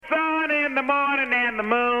the morning and the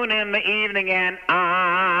moon in the evening, and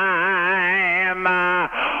I'm all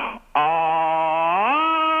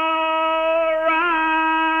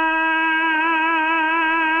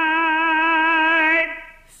right.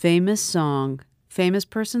 Famous song. Famous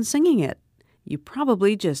person singing it. You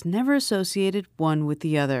probably just never associated one with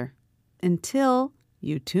the other. Until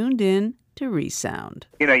you tuned in to Resound.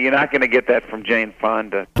 You know, you're not going to get that from Jane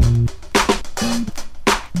Fonda.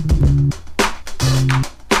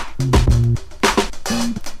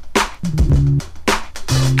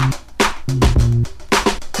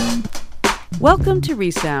 Welcome to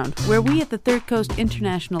Resound, where we at the Third Coast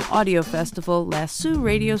International Audio Festival lasso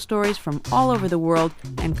radio stories from all over the world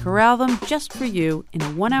and corral them just for you in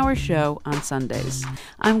a one-hour show on Sundays.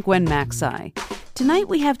 I'm Gwen Macsai. Tonight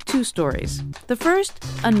we have two stories. The first,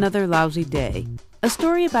 Another Lousy Day. A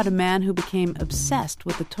story about a man who became obsessed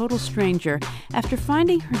with a total stranger after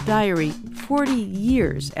finding her diary 40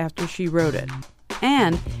 years after she wrote it.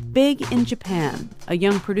 And Big in Japan, a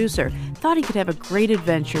young producer, thought he could have a great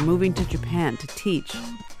adventure moving to Japan to teach.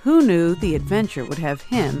 Who knew the adventure would have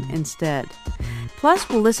him instead? Plus,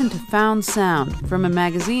 we'll listen to Found Sound from a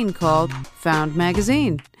magazine called Found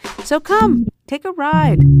Magazine. So come, take a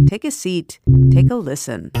ride, take a seat, take a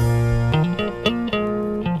listen.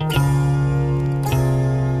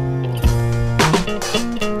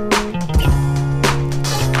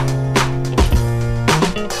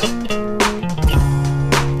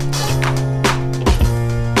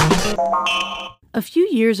 A few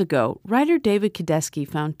years ago, writer David Kidesky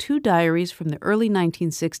found two diaries from the early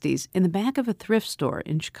 1960s in the back of a thrift store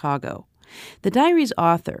in Chicago. The diary's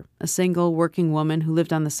author, a single working woman who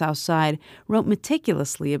lived on the South Side, wrote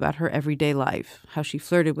meticulously about her everyday life, how she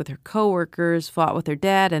flirted with her coworkers, fought with her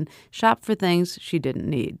dad, and shopped for things she didn't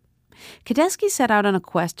need. Kidesky set out on a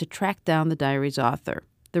quest to track down the diary's author.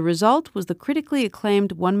 The result was the critically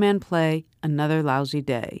acclaimed one-man play, Another Lousy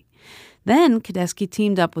Day. Then Kidesky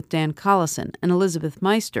teamed up with Dan Collison and Elizabeth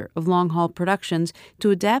Meister of Long Haul Productions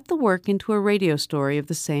to adapt the work into a radio story of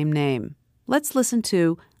the same name. Let's listen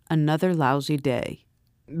to Another Lousy Day.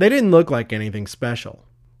 They didn't look like anything special.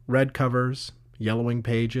 Red covers, yellowing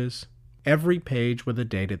pages, every page with a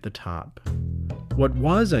date at the top. What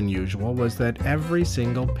was unusual was that every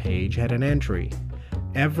single page had an entry.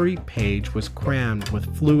 Every page was crammed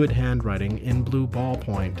with fluid handwriting in blue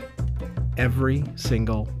ballpoint. Every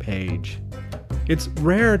single page. It's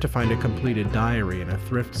rare to find a completed diary in a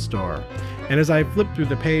thrift store, and as I flipped through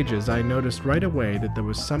the pages, I noticed right away that there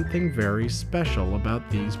was something very special about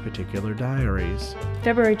these particular diaries.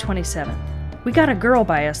 February 27th. We got a girl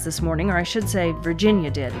by us this morning, or I should say Virginia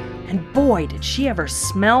did, and boy, did she ever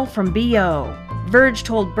smell from B.O. Virg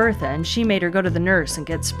told Bertha, and she made her go to the nurse and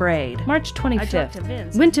get sprayed. March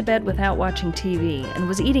 25th. Went to bed without watching TV and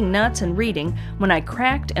was eating nuts and reading when I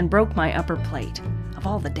cracked and broke my upper plate. Of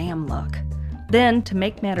all the damn luck. Then, to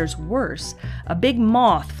make matters worse, a big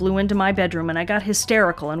moth flew into my bedroom and I got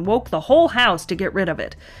hysterical and woke the whole house to get rid of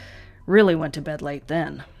it. Really went to bed late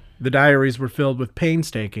then. The diaries were filled with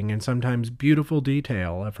painstaking and sometimes beautiful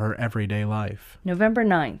detail of her everyday life. November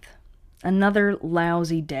 9th. Another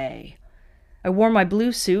lousy day. I wore my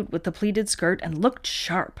blue suit with the pleated skirt and looked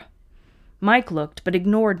sharp. Mike looked but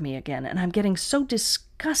ignored me again, and I'm getting so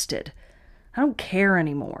disgusted. I don't care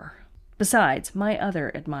anymore. Besides, my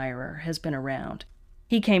other admirer has been around.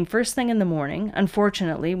 He came first thing in the morning,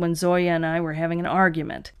 unfortunately when Zoya and I were having an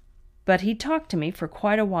argument. But he talked to me for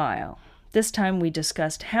quite a while. This time we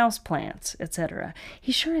discussed houseplants, etc.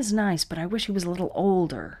 He sure is nice, but I wish he was a little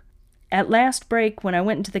older. At last break, when I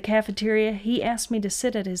went into the cafeteria, he asked me to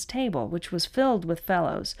sit at his table, which was filled with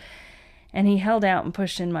fellows, and he held out and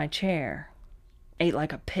pushed in my chair. Ate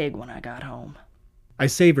like a pig when I got home. I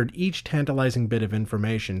savored each tantalizing bit of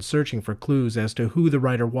information, searching for clues as to who the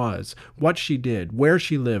writer was, what she did, where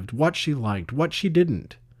she lived, what she liked, what she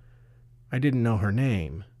didn't. I didn't know her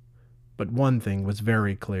name, but one thing was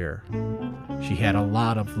very clear. She had a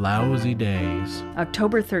lot of lousy days.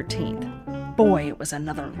 October 13th. Boy, it was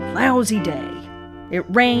another lousy day. It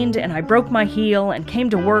rained, and I broke my heel and came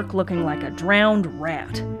to work looking like a drowned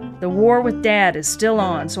rat. The war with Dad is still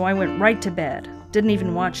on, so I went right to bed. Didn't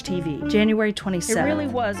even watch TV. January 27th. It really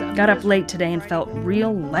was. Got up late today and felt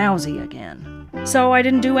real lousy again. So I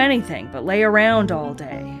didn't do anything but lay around all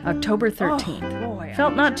day. October 13th. Oh, boy,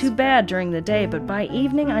 felt not too bad during the day, but by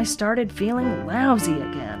evening I started feeling lousy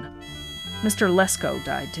again. Mr. Lesko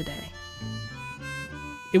died today.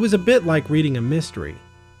 It was a bit like reading a mystery.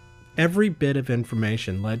 Every bit of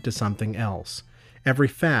information led to something else. Every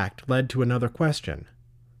fact led to another question.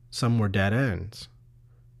 Some were dead ends.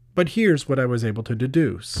 But here's what I was able to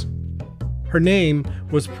deduce. Her name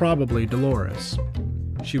was probably Dolores.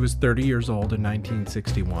 She was 30 years old in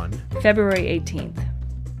 1961. February 18th.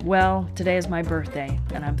 Well, today is my birthday,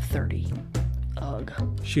 and I'm 30.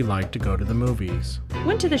 Ugh. She liked to go to the movies.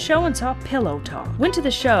 Went to the show and saw Pillow Talk. Went to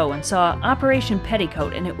the show and saw Operation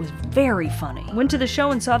Petticoat, and it was very funny. Went to the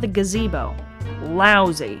show and saw The Gazebo.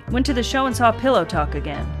 Lousy. Went to the show and saw Pillow Talk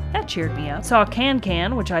again. That cheered me up. Saw Can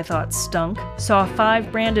Can, which I thought stunk. Saw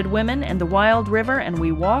 5 Branded Women and The Wild River, and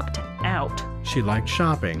we walked out. She liked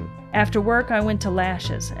shopping. After work, I went to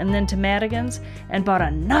Lashes and then to Madigan's and bought a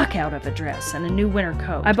knockout of a dress and a new winter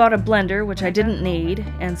coat. I bought a blender, which I didn't need,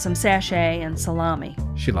 and some sachet and salami.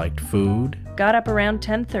 She liked food. Got up around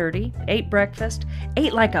 10:30, ate breakfast,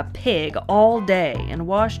 ate like a pig all day, and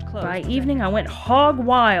washed clothes. By evening, I went hog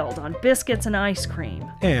wild on biscuits and ice cream.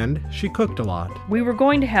 And she cooked a lot. We were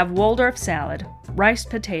going to have Waldorf salad, riced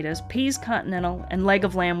potatoes, peas continental, and leg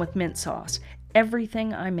of lamb with mint sauce.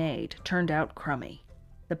 Everything I made turned out crummy.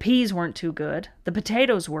 The peas weren't too good, the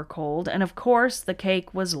potatoes were cold, and of course the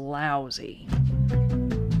cake was lousy.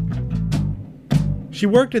 She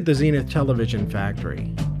worked at the Zenith Television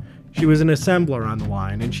factory. She was an assembler on the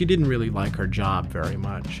line, and she didn't really like her job very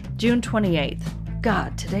much. June 28th.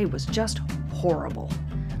 God, today was just horrible.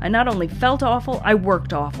 I not only felt awful, I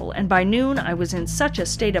worked awful, and by noon I was in such a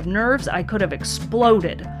state of nerves I could have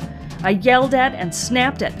exploded. I yelled at and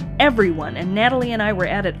snapped at everyone, and Natalie and I were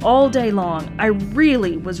at it all day long. I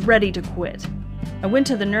really was ready to quit. I went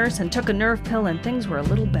to the nurse and took a nerve pill, and things were a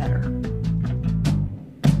little better.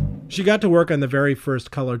 She got to work on the very first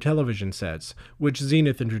color television sets, which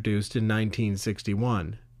Zenith introduced in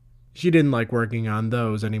 1961. She didn't like working on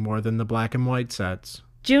those any more than the black and white sets.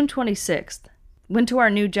 June 26th. Went to our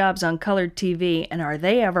new jobs on colored TV, and are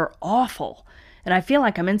they ever awful? And I feel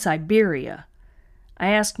like I'm in Siberia. I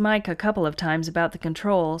asked Mike a couple of times about the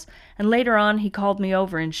controls, and later on he called me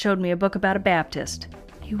over and showed me a book about a Baptist.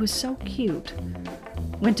 He was so cute.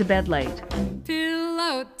 Went to bed late.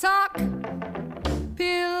 Pillow talk,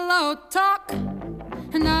 pillow talk.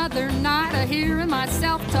 Another night of hearing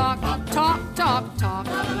myself talk, talk, talk,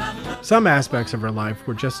 talk. Some aspects of her life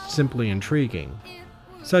were just simply intriguing,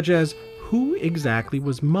 such as who exactly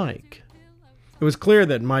was Mike? It was clear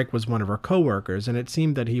that Mike was one of her co-workers, and it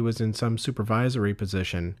seemed that he was in some supervisory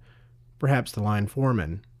position, perhaps the line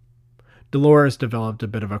foreman. Dolores developed a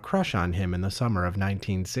bit of a crush on him in the summer of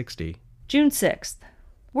 1960. June 6th.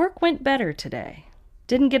 Work went better today.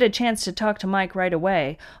 Didn't get a chance to talk to Mike right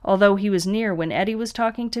away, although he was near when Eddie was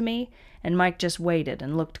talking to me, and Mike just waited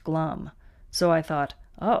and looked glum. So I thought,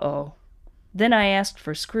 uh-oh. Then I asked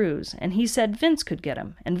for screws, and he said Vince could get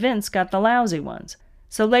 'em, and Vince got the lousy ones.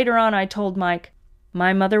 So later on I told Mike,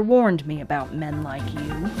 my mother warned me about men like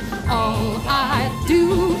you. All I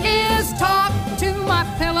do is talk to my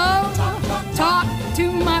pillow, talk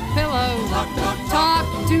to my pillow,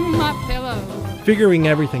 talk to my pillow. Figuring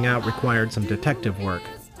everything out required some detective work.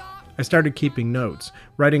 I started keeping notes,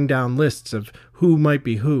 writing down lists of who might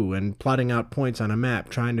be who, and plotting out points on a map,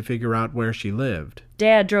 trying to figure out where she lived.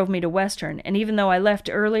 Dad drove me to Western, and even though I left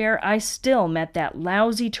earlier, I still met that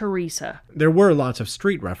lousy Teresa. There were lots of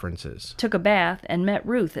street references. Took a bath and met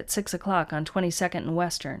Ruth at 6 o'clock on 22nd and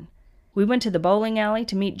Western. We went to the bowling alley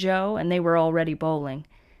to meet Joe, and they were already bowling.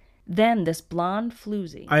 Then this blonde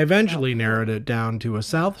floozy. I eventually narrowed it down to a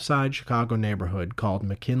South Side Chicago neighborhood called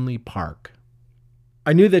McKinley Park.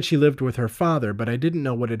 I knew that she lived with her father, but I didn't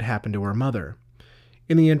know what had happened to her mother.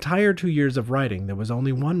 In the entire 2 years of writing, there was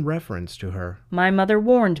only one reference to her. My mother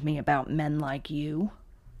warned me about men like you.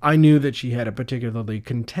 I knew that she had a particularly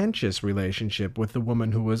contentious relationship with the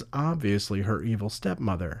woman who was obviously her evil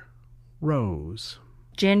stepmother, Rose.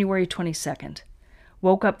 January 22nd.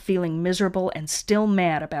 Woke up feeling miserable and still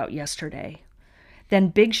mad about yesterday. Then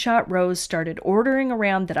Big Shot Rose started ordering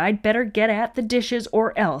around that I'd better get at the dishes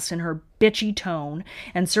or else in her bitchy tone,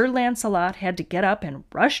 and Sir Lancelot had to get up and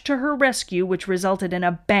rush to her rescue, which resulted in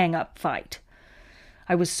a bang-up fight.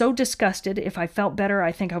 I was so disgusted, if I felt better,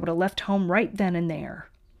 I think I would have left home right then and there.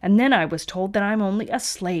 And then I was told that I'm only a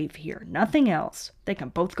slave here, nothing else. They can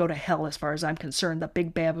both go to hell as far as I'm concerned, the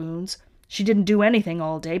big baboons. She didn't do anything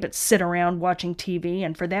all day but sit around watching TV,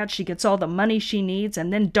 and for that she gets all the money she needs,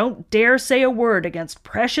 and then don't dare say a word against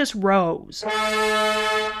precious Rose.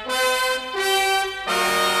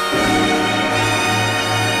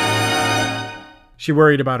 She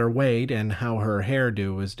worried about her weight and how her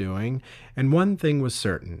hairdo was doing, and one thing was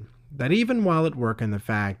certain, that even while at work in the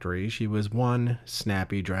factory, she was one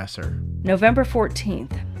snappy dresser. November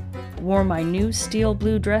 14th. Wore my new steel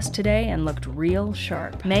blue dress today and looked real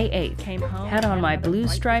sharp. May 8th. Came home. Had on my blue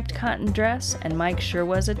striped cotton dress, and Mike sure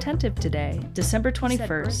was attentive today. December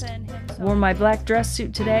 21st. Wore my black dress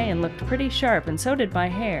suit today and looked pretty sharp, and so did my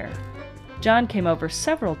hair. John came over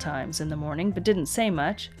several times in the morning, but didn't say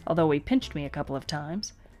much, although he pinched me a couple of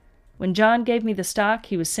times. When John gave me the stock,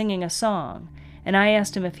 he was singing a song, and I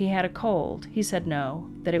asked him if he had a cold. He said no,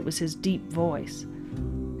 that it was his deep voice.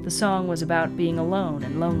 The song was about being alone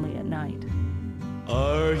and lonely at night.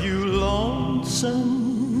 Are you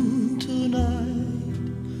lonesome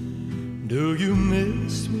tonight? Do you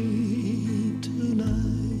miss me tonight?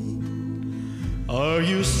 Are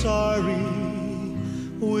you sorry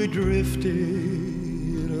we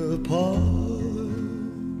drifted apart?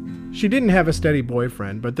 She didn't have a steady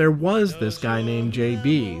boyfriend, but there was this guy named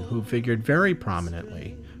J.B. who figured very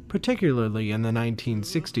prominently, particularly in the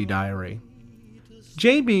 1960 diary.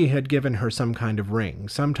 J.B. had given her some kind of ring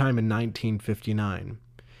sometime in 1959.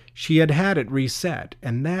 She had had it reset,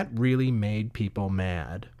 and that really made people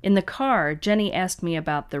mad. In the car, Jenny asked me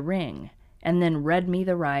about the ring, and then read me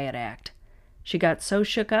the riot act. She got so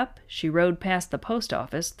shook up, she rode past the post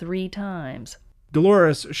office 3 times.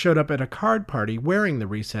 Dolores showed up at a card party wearing the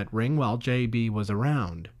reset ring while J.B. was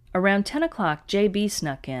around. Around 10 o'clock, J.B.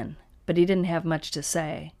 snuck in, but he didn't have much to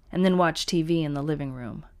say, and then watched TV in the living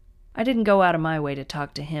room. I didn't go out of my way to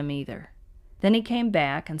talk to him either. Then he came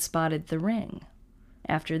back and spotted the ring.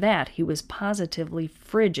 After that, he was positively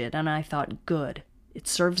frigid, and I thought, good, it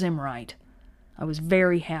serves him right. I was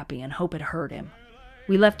very happy and hope it hurt him.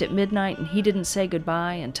 We left at midnight, and he didn't say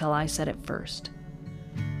goodbye until I said it first.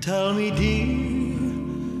 Tell me,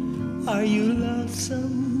 dear, are you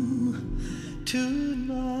lonesome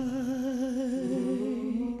tonight?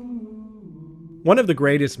 One of the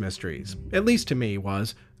greatest mysteries, at least to me,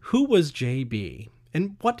 was who was J.B.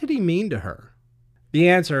 and what did he mean to her? The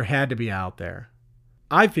answer had to be out there.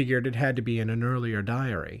 I figured it had to be in an earlier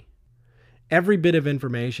diary. Every bit of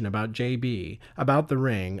information about J.B., about the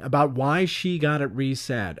ring, about why she got it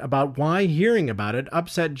reset, about why hearing about it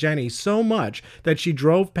upset Jenny so much that she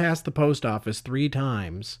drove past the post office 3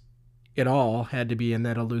 times. It all had to be in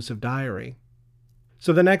that elusive diary.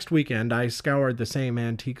 So the next weekend, I scoured the same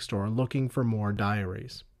antique store looking for more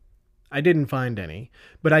diaries. I didn't find any,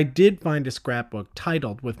 but I did find a scrapbook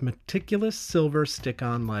titled with meticulous silver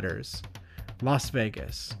stick-on letters, Las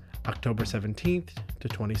Vegas, October 17th to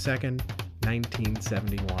 22nd,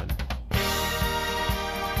 1971.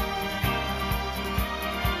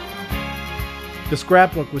 The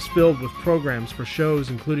scrapbook was filled with programs for shows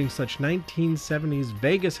including such 1970s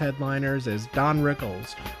Vegas headliners as Don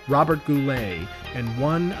Rickles, Robert Goulet, and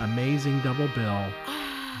one amazing double bill,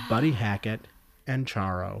 Buddy Hackett and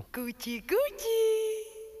Charo. Gucci, Gucci.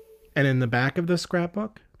 And in the back of the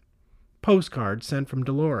scrapbook, postcards sent from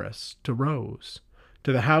Dolores to Rose,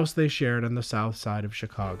 to the house they shared on the south side of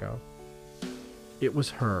Chicago. It was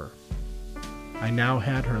her. I now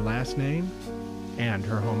had her last name and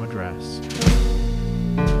her home address.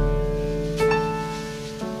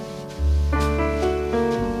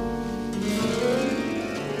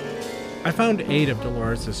 I found 8 of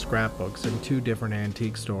Dolores' scrapbooks in 2 different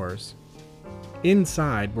antique stores.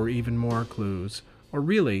 Inside were even more clues, or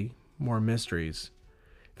really, more mysteries.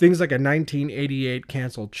 Things like a 1988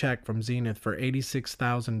 canceled check from Zenith for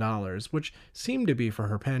 $86,000, which seemed to be for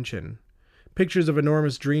her pension. Pictures of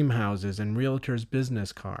enormous dream houses and realtors'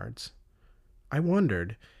 business cards. I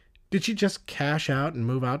wondered, did she just cash out and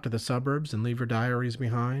move out to the suburbs and leave her diaries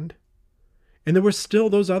behind? And there were still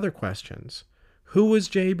those other questions. Who was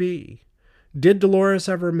J.B.? Did Dolores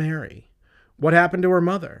ever marry? What happened to her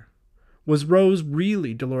mother? Was Rose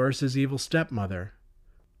really Dolores' evil stepmother?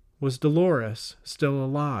 Was Dolores still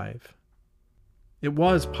alive? It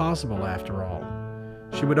was possible, after all.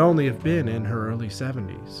 She would only have been in her early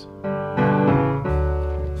 70s.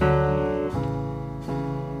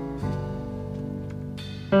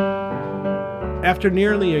 After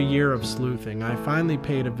nearly a year of sleuthing, I finally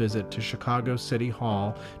paid a visit to Chicago City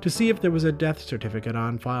Hall to see if there was a death certificate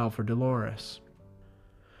on file for Dolores.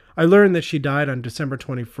 I learned that she died on December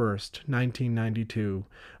 21st, 1992,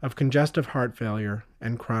 of congestive heart failure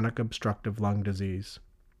and chronic obstructive lung disease.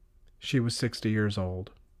 She was 60 years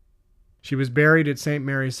old. She was buried at St.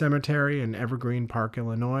 Mary's Cemetery in Evergreen Park,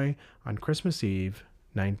 Illinois, on Christmas Eve,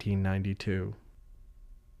 1992.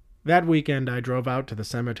 That weekend, I drove out to the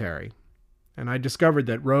cemetery, and I discovered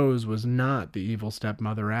that Rose was not the evil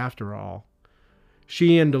stepmother after all.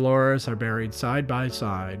 She and Dolores are buried side by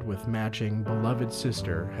side with matching beloved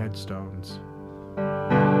sister headstones.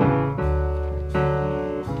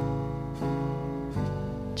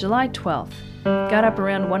 July 12th. Got up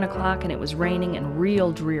around 1 o'clock and it was raining and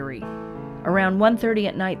real dreary. Around 1:30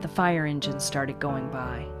 at night, the fire engines started going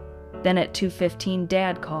by. Then at 2:15,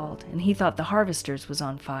 Dad called, and he thought the Harvesters was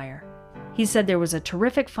on fire. He said there was a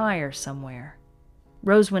terrific fire somewhere.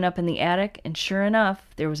 Rose went up in the attic, and sure enough,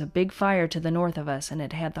 there was a big fire to the north of us, and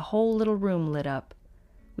it had the whole little room lit up.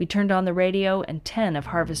 We turned on the radio, and 10 of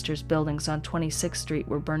Harvester's buildings on 26th Street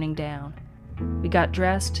were burning down. We got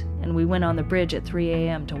dressed, and we went on the bridge at 3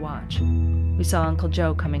 a.m. to watch. We saw Uncle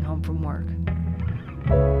Joe coming home from work.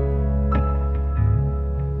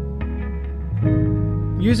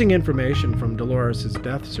 Using information from Dolores'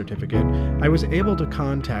 death certificate, I was able to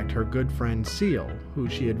contact her good friend Seal, who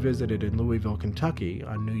she had visited in Louisville, Kentucky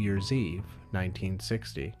on New Year's Eve,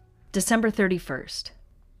 1960. December 31st.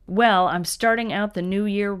 Well, I'm starting out the new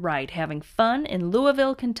year right, having fun in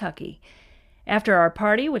Louisville, Kentucky. After our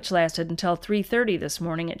party, which lasted until 3:30 this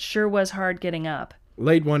morning, it sure was hard getting up.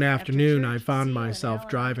 Late one afternoon, I found myself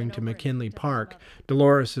driving to McKinley Park,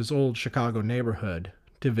 Dolores' old Chicago neighborhood,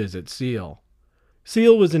 to visit Seal.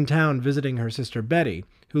 Seal was in town visiting her sister Betty,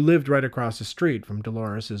 who lived right across the street from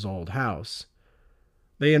Dolores' old house.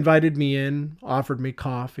 They invited me in, offered me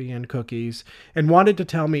coffee and cookies, and wanted to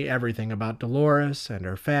tell me everything about Dolores and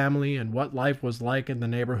her family and what life was like in the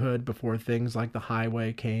neighborhood before things like the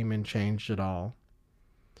highway came and changed it all.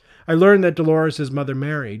 I learned that Dolores' mother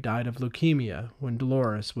Mary died of leukemia when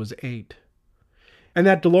Dolores was 8, and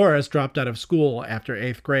that Dolores dropped out of school after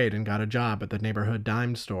 8th grade and got a job at the neighborhood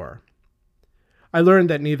dime store. I learned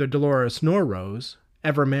that neither Dolores nor Rose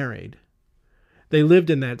ever married. They lived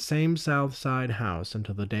in that same South Side house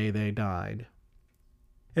until the day they died.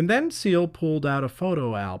 And then Seal pulled out a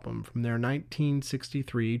photo album from their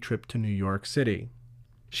 1963 trip to New York City.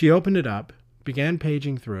 She opened it up, began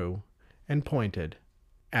paging through, and pointed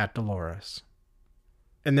at Dolores.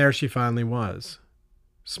 And there she finally was,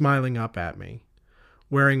 smiling up at me,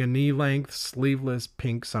 wearing a knee-length, sleeveless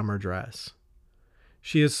pink summer dress.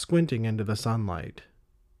 She is squinting into the sunlight.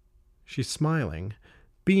 She's smiling,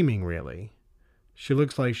 beaming really. She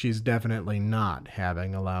looks like she's definitely not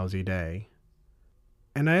having a lousy day.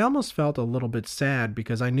 And I almost felt a little bit sad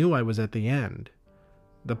because I knew I was at the end.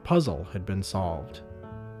 The puzzle had been solved.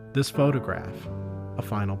 This photograph, a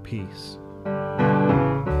final piece.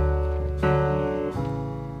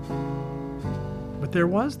 But there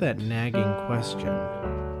was that nagging question.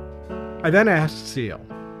 I then asked Seal,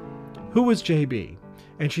 "Who was JB?"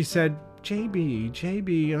 And she said,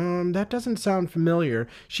 JB, that doesn't sound familiar.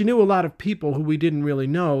 She knew a lot of people who we didn't really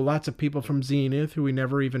know, lots of people from Zenith who we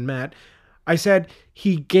never even met. I said,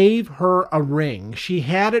 he gave her a ring. She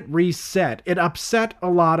had it reset. It upset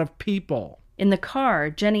a lot of people. In the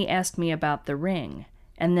car, Jenny asked me about the ring,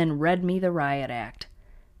 and then read me the riot act.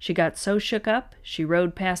 She got so shook up, she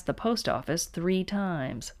rode past the post office 3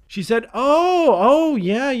 times. She said, oh,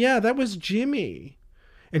 yeah, that was Jimmy.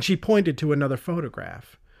 And she pointed to another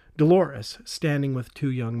photograph. Dolores standing with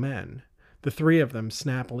 2 young men, the 3 of them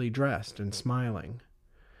snappily dressed and smiling.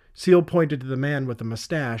 Seal pointed to the man with the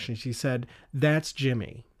mustache, and she said, "That's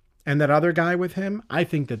Jimmy. And that other guy with him, I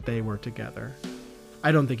think that they were together.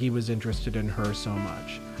 I don't think he was interested in her so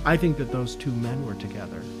much. I think that those 2 men were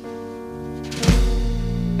together."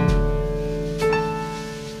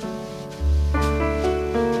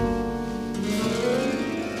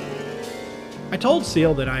 I told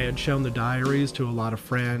Seal that I had shown the diaries to a lot of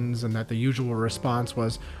friends and that the usual response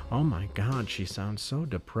was, "Oh my God, she sounds so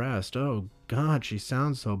depressed. Oh God, she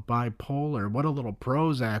sounds so bipolar. What a little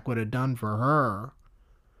Prozac would have done for her."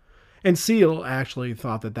 And Seal actually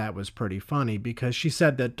thought that that was pretty funny because she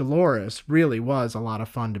said that Dolores really was a lot of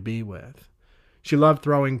fun to be with. She loved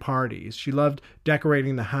throwing parties. She loved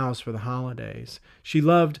decorating the house for the holidays. She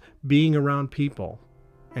loved being around people.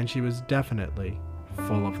 And she was definitely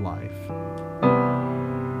full of life.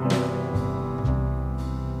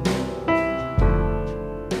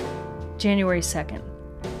 January 2nd.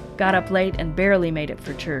 Got up late and barely made it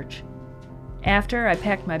for church. After, I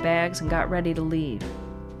packed my bags and got ready to leave.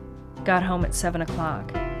 Got home at 7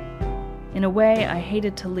 o'clock. In a way, I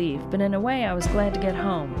hated to leave, but in a way, I was glad to get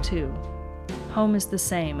home, too. Home is the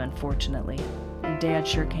same, unfortunately, and Dad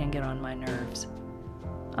sure can get on my nerves.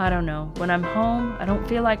 I don't know. When I'm home, I don't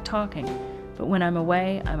feel like talking, but when I'm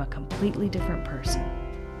away, I'm a completely different person.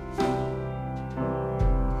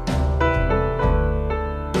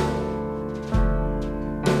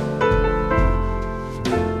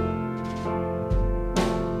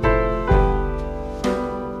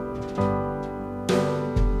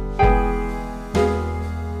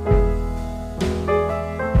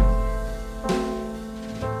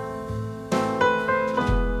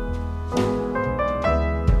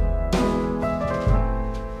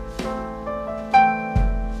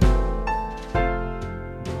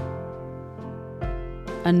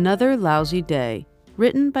 Another Lousy Day,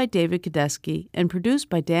 written by David Kadesky and produced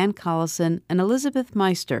by Dan Collison and Elizabeth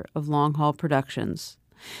Meister of Long Haul Productions.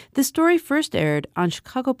 The story first aired on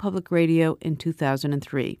Chicago Public Radio in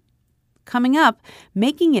 2003. Coming up,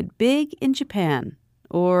 making it big in Japan,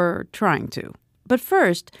 or trying to. But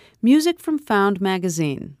first, music from Found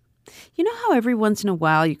Magazine. You know how every once in a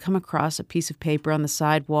while you come across a piece of paper on the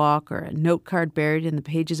sidewalk or a note card buried in the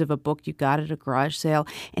pages of a book you got at a garage sale,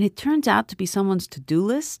 and it turns out to be someone's to-do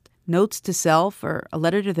list, notes to self, or a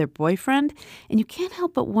letter to their boyfriend, and you can't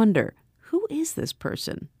help but wonder, who is this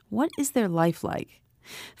person? What is their life like?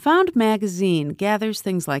 Found Magazine gathers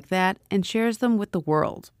things like that and shares them with the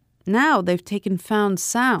world. Now they've taken Found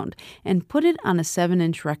sound and put it on a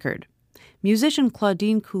 7-inch record. Musician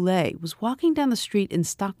Claudine Coulet was walking down the street in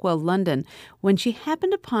Stockwell, London, when she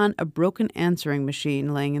happened upon a broken answering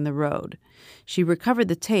machine laying in the road. She recovered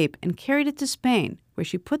the tape and carried it to Spain, where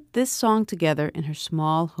she put this song together in her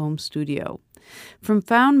small home studio. From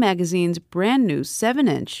Found Magazine's brand new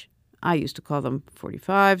 7-inch, I used to call them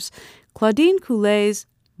 45s, Claudine Coulet's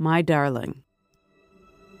My Darling.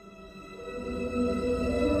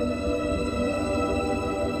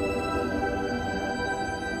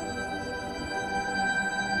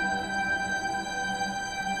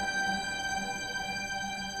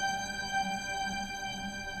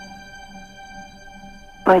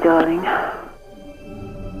 My darling.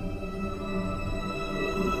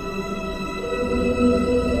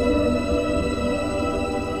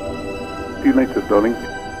 See you later, darling.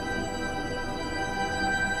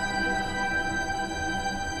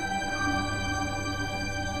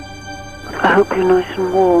 I hope you're nice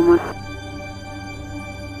and warm.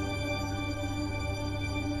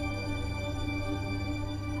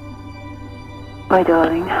 My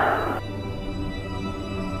darling.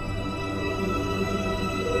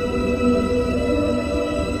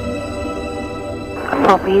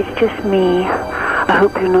 Poppy, it's just me. I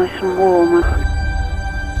hope you're nice and warm.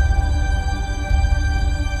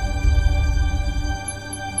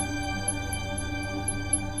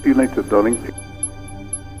 See you later, darling.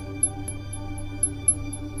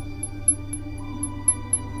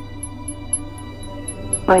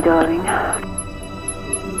 My darling.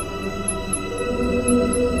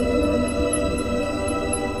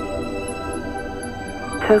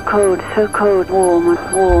 So cold, warm.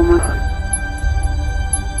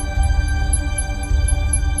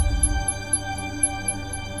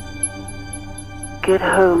 Get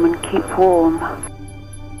home and keep warm.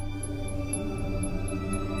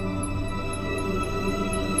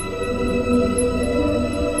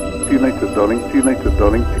 See you later, darling. See you later,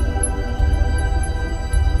 darling.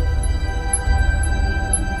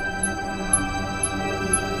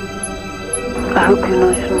 I hope you're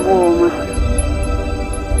nice and warm.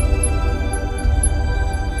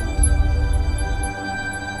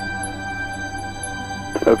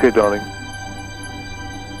 Okay, darling.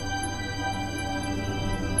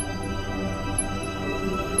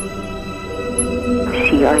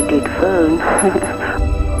 See, I did phone.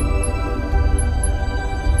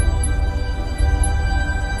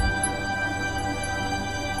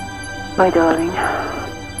 My darling.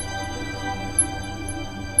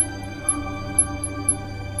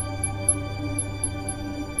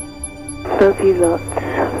 Love you lots.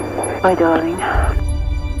 My darling.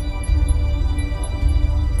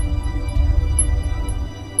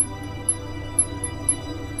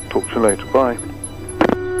 Talk to you later. Bye.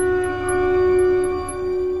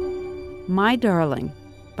 My Darling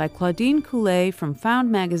by Claudine Coulet from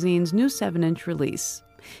Found Magazine's new 7-inch release.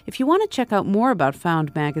 If you want to check out more about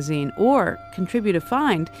Found Magazine or contribute a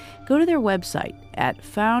find, go to their website at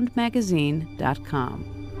foundmagazine.com.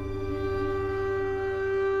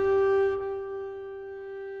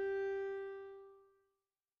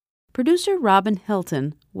 Producer Robin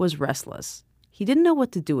Hilton was restless. He didn't know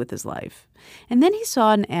what to do with his life. And then he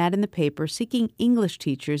saw an ad in the paper seeking English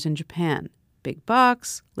teachers in Japan. Big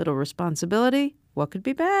bucks, little responsibility. What could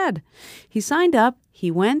be bad? He signed up,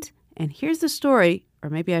 he went, and here's the story, or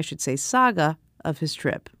maybe I should say saga, of his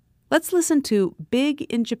trip. Let's listen to Big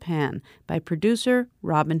in Japan by producer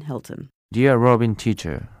Robin Hilton. Dear Robin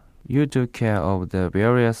teacher, you took care of the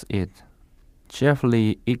various it.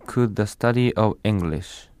 Cheerfully it could the study of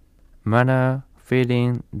English. Manner,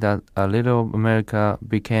 feeling that a little America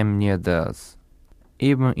became near theirs.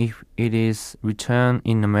 Even if it is returned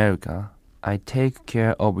in America, I take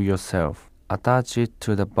care of yourself, attach it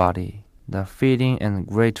to the body, the feeling and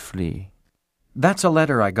gratefully. That's a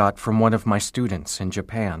letter I got from one of my students in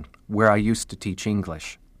Japan, where I used to teach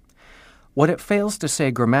English. What it fails to say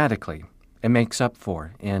grammatically, it makes up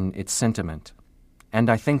for in its sentiment, and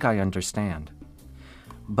I think I understand.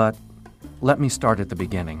 But let me start at the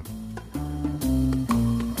beginning.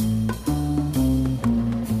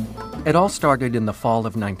 It all started in the fall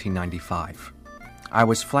of 1995. I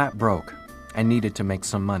was flat broke and needed to make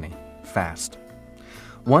some money, fast.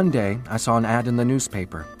 One day, I saw an ad in the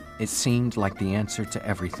newspaper. It seemed like the answer to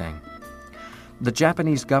everything. The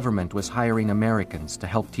Japanese government was hiring Americans to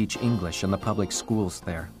help teach English in the public schools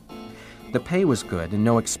there. The pay was good and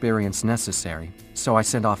no experience necessary, so I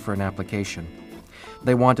sent off for an application.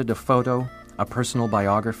 They wanted a photo, a personal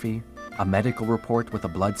biography, a medical report with a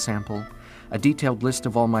blood sample, a detailed list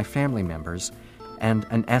of all my family members, and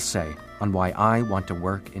an essay on why I want to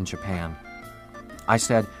work in Japan. I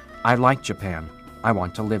said, I like Japan. I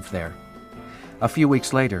want to live there. A few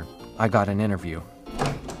weeks later, I got an interview.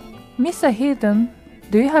 Mr. Hilton,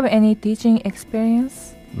 do you have any teaching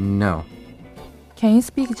experience? No. Can you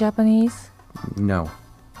speak Japanese? No.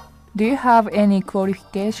 Do you have any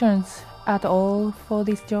qualifications at all for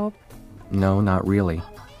this job? No, not really.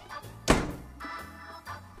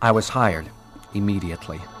 I was hired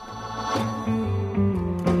immediately.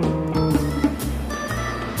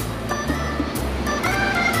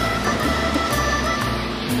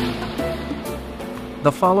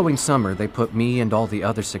 The following summer, they put me and all the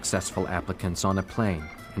other successful applicants on a plane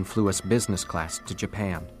and flew us business class to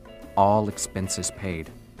Japan, all expenses paid.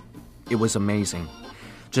 It was amazing.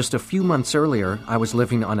 Just a few months earlier, I was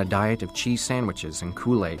living on a diet of cheese sandwiches and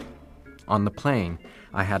Kool-Aid. On the plane,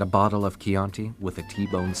 I had a bottle of Chianti with a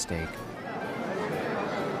T-bone steak.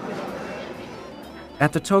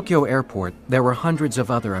 At the Tokyo airport, there were hundreds of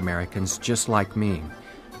other Americans just like me,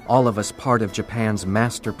 all of us part of Japan's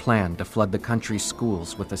master plan to flood the country's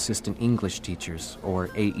schools with assistant English teachers, or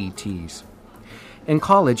AETs. In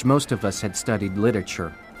college, most of us had studied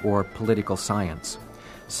literature or political science.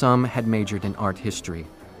 Some had majored in art history.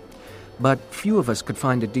 But few of us could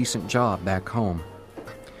find a decent job back home.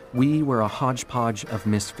 We were a hodgepodge of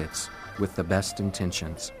misfits with the best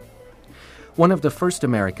intentions. One of the first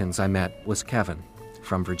Americans I met was Kevin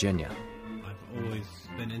from Virginia. I've always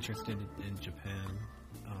been interested in Japan.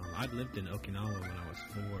 I'd lived in Okinawa when I was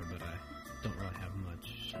 4, but I don't really have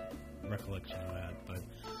much recollection of that. But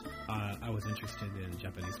I was interested in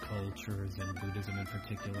Japanese cultures and Buddhism in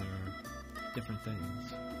particular, different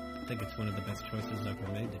things. I think it's one of the best choices I've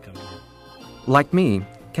ever made to come here. Like me,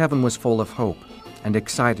 Kevin was full of hope and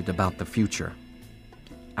excited about the future.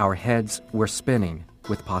 Our heads were spinning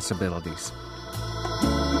with possibilities.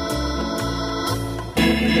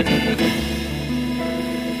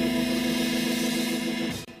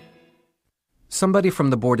 Somebody from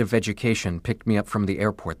the Board of Education picked me up from the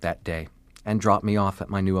airport that day and dropped me off at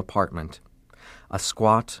my new apartment, a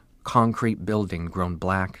squat, concrete building grown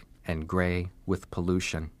black and gray with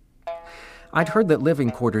pollution. I'd heard that living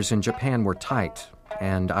quarters in Japan were tight,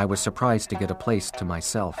 and I was surprised to get a place to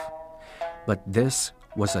myself. But this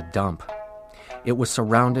was a dump. It was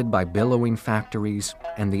surrounded by billowing factories,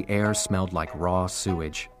 and the air smelled like raw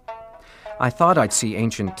sewage. I thought I'd see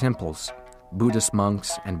ancient temples, Buddhist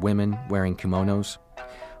monks and women wearing kimonos.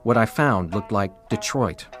 What I found looked like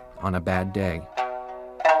Detroit on a bad day.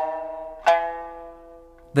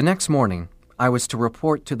 The next morning, I was to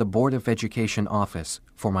report to the Board of Education office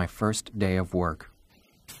for my first day of work.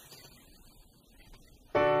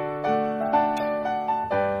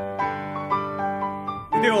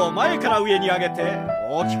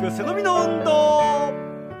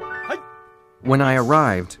 When I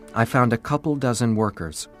arrived, I found a couple dozen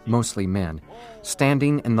workers, mostly men,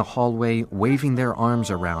 standing in the hallway waving their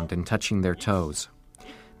arms around and touching their toes.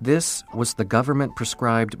 This was the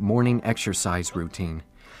government-prescribed morning exercise routine,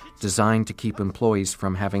 designed to keep employees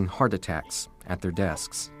from having heart attacks at their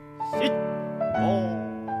desks.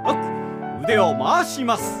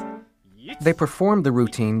 They performed the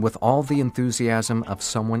routine with all the enthusiasm of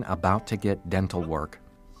someone about to get dental work.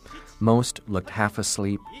 Most looked half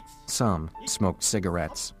asleep, some smoked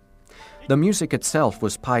cigarettes. The music itself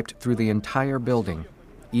was piped through the entire building,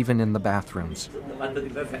 even in the bathrooms.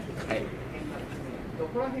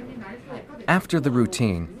 After the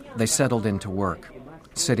routine, they settled into work,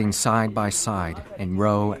 sitting side by side in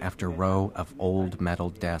row after row of old metal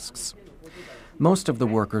desks. Most of the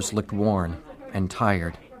workers looked worn and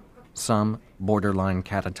tired, some borderline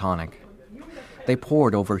catatonic. They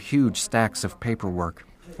pored over huge stacks of paperwork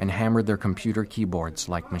and hammered their computer keyboards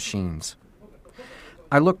like machines.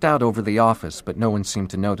 I looked out over the office, but no one seemed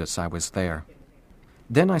to notice I was there.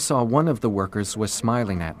 Then I saw one of the workers was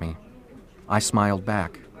smiling at me. I smiled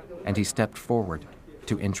back, and he stepped forward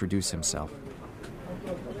to introduce himself.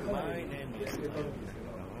 My name is I'm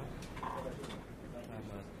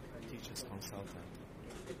a teacher's consultant.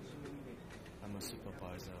 I'm a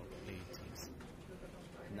supervisor of AETs.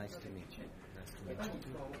 Nice to meet you. Nice to meet you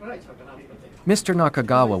too. Mr.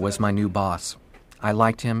 Nakagawa was my new boss. I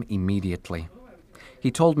liked him immediately.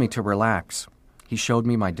 He told me to relax. He showed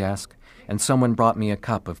me my desk, and someone brought me a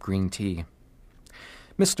cup of green tea.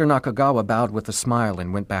 Mr. Nakagawa bowed with a smile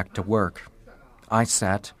and went back to work. I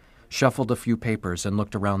sat, shuffled a few papers, and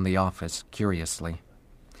looked around the office curiously.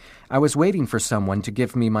 I was waiting for someone to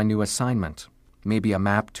give me my new assignment, maybe a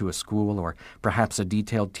map to a school or perhaps a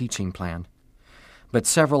detailed teaching plan. But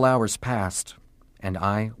several hours passed, and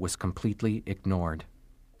I was completely ignored.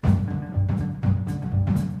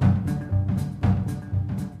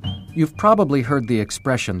 You've probably heard the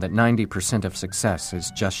expression that 90% of success is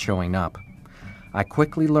just showing up. I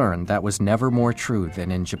quickly learned that was never more true than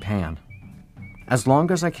in Japan. As long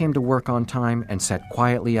as I came to work on time and sat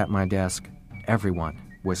quietly at my desk, everyone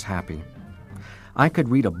was happy. I could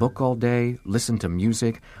read a book all day, listen to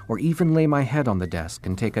music, or even lay my head on the desk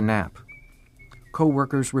and take a nap.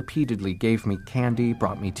 Co-workers repeatedly gave me candy,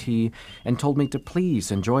 brought me tea, and told me to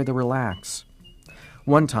please enjoy the relax.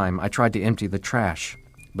 One time I tried to empty the trash,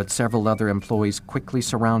 but several other employees quickly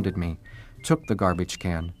surrounded me, took the garbage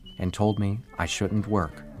can, and told me I shouldn't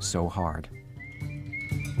work so hard.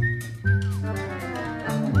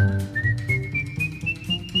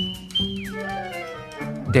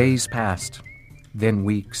 Days passed, then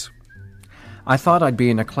weeks. I thought I'd be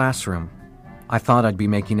in a classroom. I thought I'd be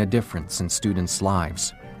making a difference in students'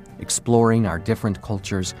 lives, exploring our different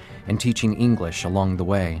cultures and teaching English along the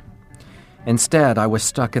way. Instead, I was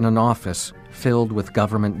stuck in an office filled with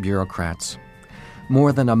government bureaucrats.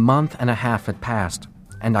 More than a month and a half had passed,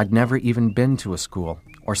 and I'd never even been to a school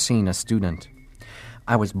or seen a student.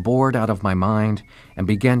 I was bored out of my mind and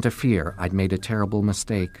began to fear I'd made a terrible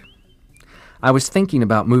mistake. I was thinking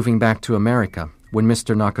about moving back to America when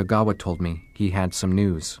Mr. Nakagawa told me he had some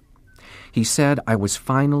news. He said I was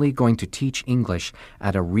finally going to teach English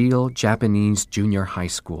at a real Japanese junior high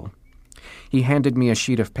school. He handed me a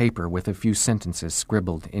sheet of paper with a few sentences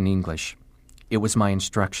scribbled in English. It was my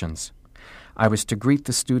instructions. I was to greet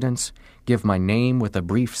the students, give my name with a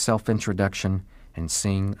brief self-introduction, and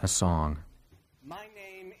sing a song. My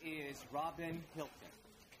name is Robin Hilton.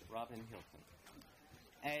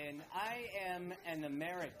 And I am an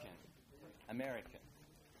American.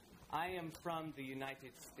 I am from the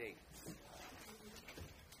United States.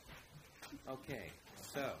 Okay,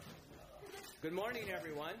 so, good morning,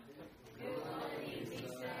 everyone. Good morning,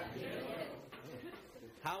 Mr.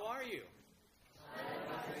 How are you?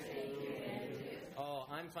 Oh,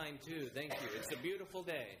 I'm fine too, thank you. It's a beautiful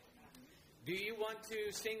day. Do you want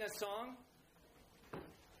to sing a song?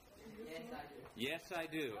 Yes, I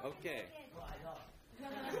do. Okay.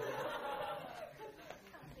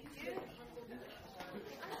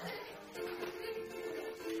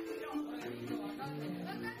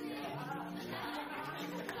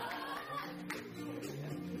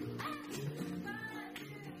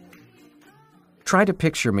 Try to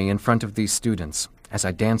picture me in front of these students as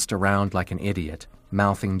I danced around like an idiot,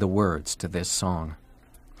 mouthing the words to this song.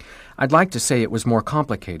 I'd like to say it was more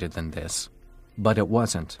complicated than this, but it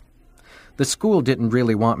wasn't. The school didn't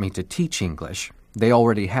really want me to teach English. They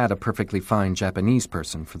already had a perfectly fine Japanese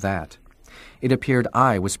person for that. It appeared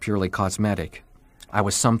I was purely cosmetic. I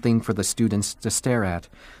was something for the students to stare at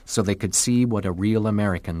so they could see what a real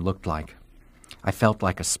American looked like. I felt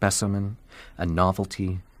like a specimen, a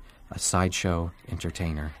novelty, a sideshow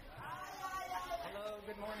entertainer. Hello,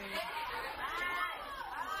 good morning.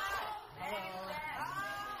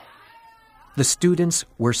 The students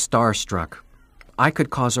were starstruck. I could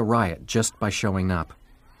cause a riot just by showing up.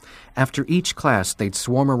 After each class, they'd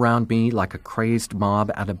swarm around me like a crazed mob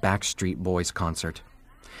at a Backstreet Boys concert.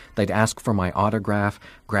 They'd ask for my autograph,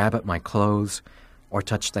 grab at my clothes, or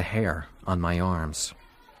touch the hair on my arms.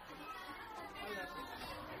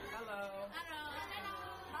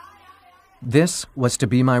 This was to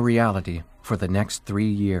be my reality for the next 3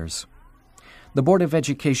 years. The Board of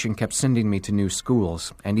Education kept sending me to new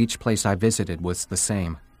schools, and each place I visited was the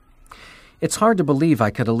same. It's hard to believe I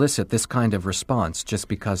could elicit this kind of response just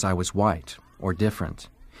because I was white or different.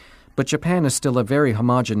 But Japan is still a very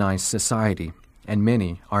homogenized society, and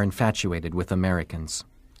many are infatuated with Americans.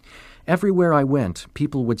 Everywhere I went,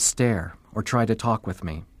 people would stare or try to talk with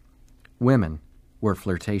me. Women were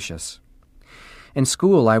flirtatious. In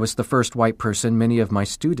school, I was the first white person many of my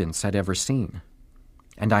students had ever seen.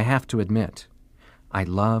 And I have to admit, I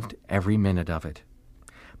loved every minute of it.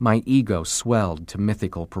 My ego swelled to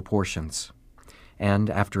mythical proportions. And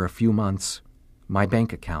after a few months, my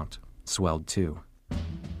bank account swelled too.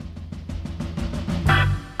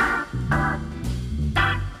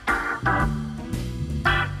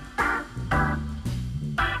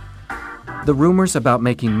 The rumors about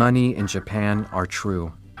making money in Japan are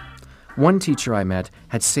true. One teacher I met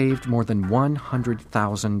had saved more than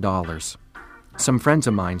 $100,000. Some friends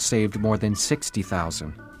of mine saved more than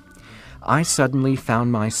 $60,000. I suddenly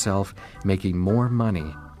found myself making more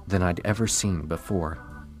money than I'd ever seen before.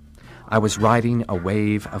 I was riding a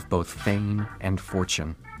wave of both fame and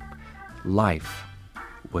fortune. Life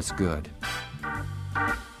was good.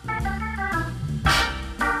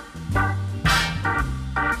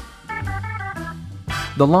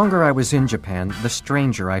 The longer I was in Japan, the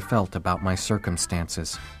stranger I felt about my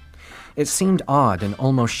circumstances. It seemed odd and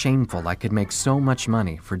almost shameful I could make so much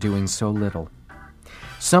money for doing so little.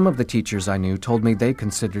 Some of the teachers I knew told me they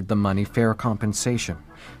considered the money fair compensation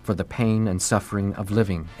for the pain and suffering of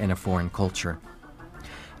living in a foreign culture.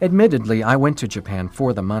 Admittedly, I went to Japan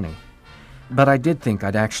for the money, but I did think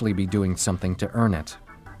I'd actually be doing something to earn it.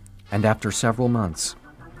 And after several months,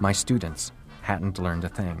 my students hadn't learned a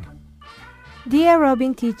thing. Dear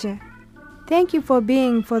Robin teacher, thank you for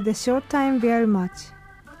being for the short time very much.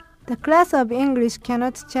 The class of English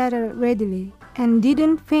cannot chatter readily and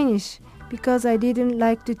didn't finish because I didn't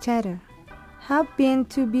like to chatter. Have been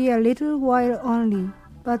to be a little while only,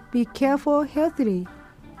 but be careful healthily,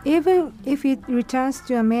 even if it returns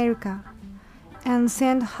to America, and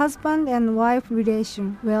send husband and wife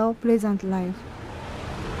relation well pleasant life.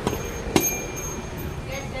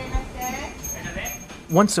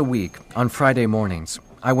 Once a week, on Friday mornings,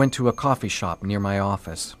 I went to a coffee shop near my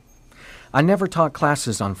office. I never taught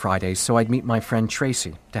classes on Fridays, so I'd meet my friend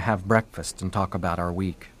Tracy to have breakfast and talk about our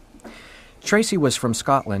week. Tracy was from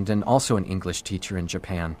Scotland and also an English teacher in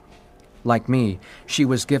Japan. Like me, she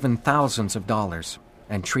was given thousands of dollars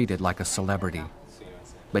and treated like a celebrity.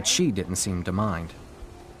 But she didn't seem to mind.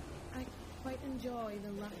 I quite enjoy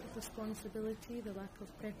the lack of responsibility, the lack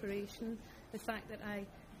of preparation, the fact that I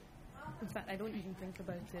don't even think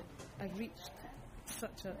about it. I've reached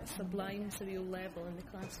such a sublime, surreal level in the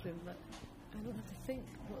classroom that I don't have to think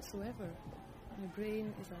whatsoever. My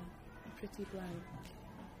brain is a pretty blank.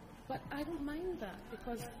 But I don't mind that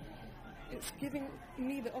because it's giving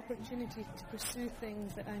me the opportunity to pursue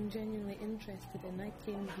things that I'm genuinely interested in. I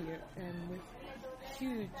came here with a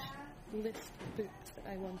huge list of books that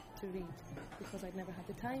I wanted to read because I'd never had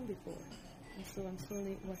the time before. And so I'm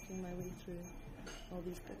slowly working my way through all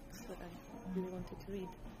these books that I really wanted to read.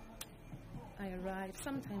 I arrive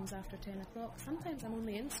sometimes after 10 o'clock. Sometimes I'm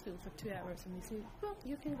only in school for 2 hours and they say, well,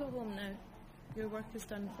 you can go home now. Your work is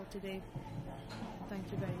done for today. Thank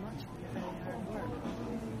you very much for your very hard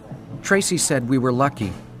work. Tracy said we were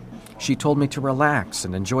lucky. She told me to relax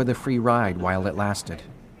and enjoy the free ride while it lasted.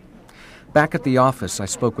 Back at the office, I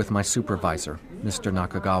spoke with my supervisor, Mr.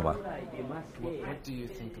 Nakagawa. What do you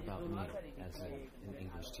think about me as an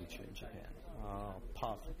English teacher in Japan?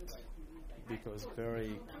 Perfect. Because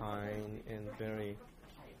very kind and very,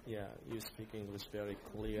 you speak English very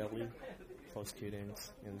clearly for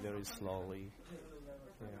students and very slowly.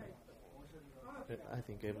 I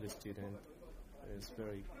think every student is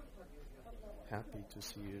very happy to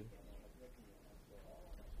see you.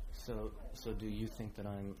 So do you think that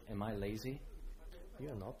am I lazy?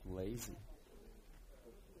 You're not lazy.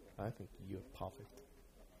 I think you're perfect.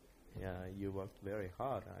 Yeah, you worked very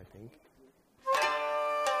hard, I think.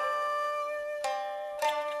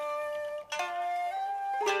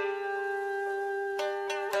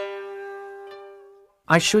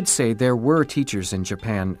 I should say there were teachers in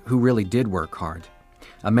Japan who really did work hard.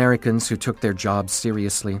 Americans who took their jobs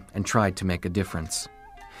seriously and tried to make a difference.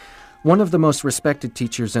 One of the most respected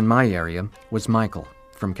teachers in my area was Michael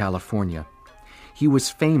from California. He was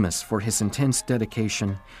famous for his intense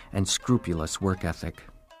dedication and scrupulous work ethic.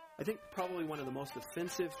 I think probably one of the most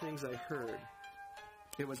offensive things I heard,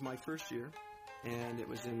 it was my first year, and it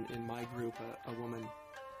was in my group, a woman.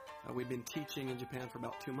 We'd been teaching in Japan for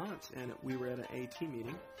about 2 months, and we were at an AT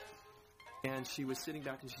meeting, and she was sitting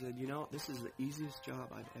back and she said, this is the easiest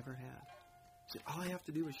job I've ever had. She said, all I have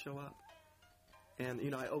to do is show up. And,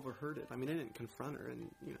 I overheard it. I mean, I didn't confront her,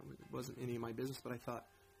 and, it wasn't any of my business, but I thought,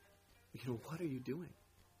 what are you doing?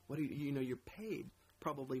 What are you, you're paid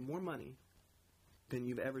probably more money than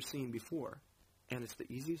you've ever seen before, and it's the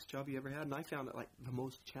easiest job you ever had, and I found it like the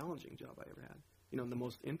most challenging job I ever had, and the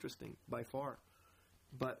most interesting by far.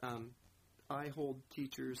 But I hold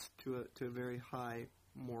teachers to a very high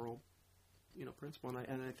moral, principle,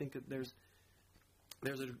 and I think that there's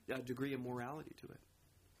a degree of morality to it.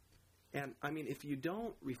 And I mean, if you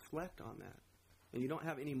don't reflect on that, and you don't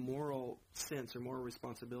have any moral sense or moral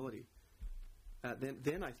responsibility,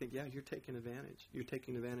 then I think you're taking advantage. You're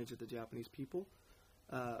taking advantage of the Japanese people,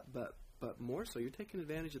 but more so, you're taking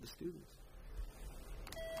advantage of the students.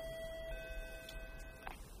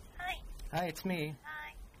 Hi, it's me.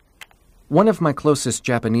 One of my closest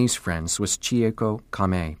Japanese friends was Chieko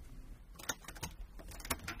Kame.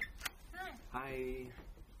 Hi.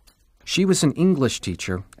 She was an English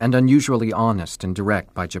teacher and unusually honest and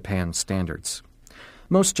direct by Japan's standards.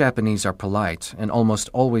 Most Japanese are polite and almost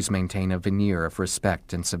always maintain a veneer of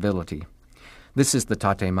respect and civility. This is the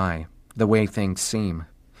tatemae, the way things seem.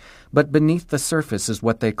 But beneath the surface is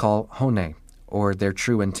what they call hone, or their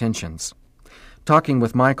true intentions. Talking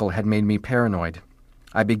with Michael had made me paranoid.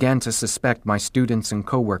 I began to suspect my students and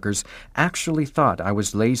co-workers actually thought I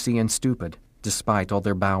was lazy and stupid, despite all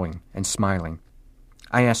their bowing and smiling.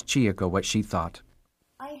 I asked Chiyoko what she thought.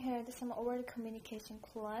 I had some oral communication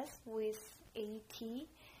class with AT,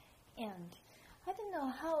 and I don't know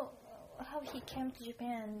how he came to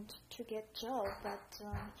Japan to get job, but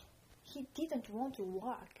he didn't want to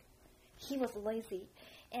work. He was lazy,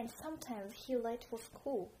 and sometimes he late for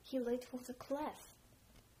school, he late for the class.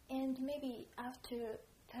 And maybe after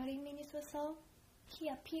 30 minutes or so, he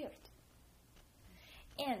appeared.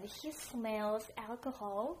 And he smells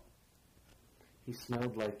alcohol. He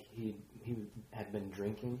smelled like he had been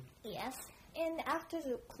drinking? Yes. And after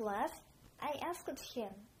the class, I asked him,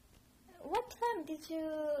 "What time did you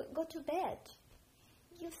go to bed?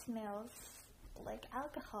 You smell like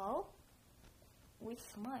alcohol." We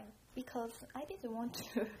smiled because I didn't want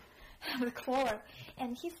to have a quarrel.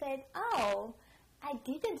 And he said, "Oh, I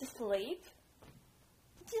didn't sleep.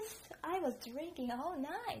 I was drinking all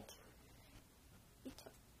night." It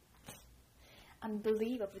was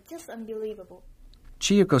unbelievable, just unbelievable.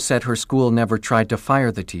 Chiyoko said her school never tried to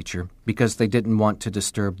fire the teacher because they didn't want to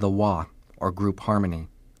disturb the wa, or group harmony.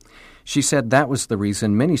 She said that was the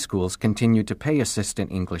reason many schools continue to pay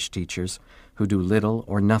assistant English teachers who do little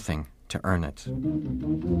or nothing to earn it.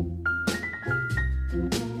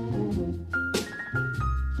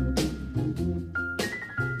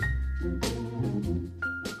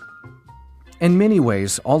 In many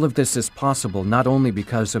ways, all of this is possible not only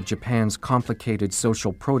because of Japan's complicated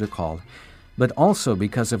social protocol, but also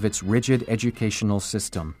because of its rigid educational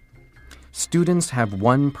system. Students have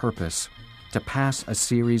one purpose: to pass a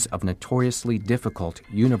series of notoriously difficult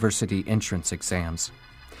university entrance exams.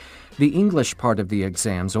 The English part of the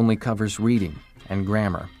exams only covers reading and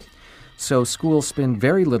grammar, so schools spend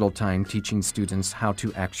very little time teaching students how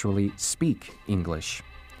to actually speak English.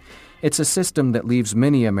 It's a system that leaves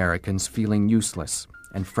many Americans feeling useless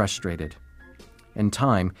and frustrated. In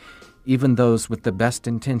time, even those with the best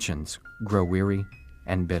intentions grow weary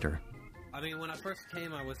and bitter. I mean, when I first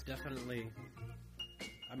came, I was definitely...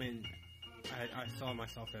 I saw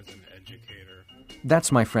myself as an educator.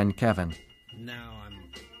 That's my friend Kevin. Now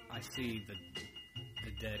I see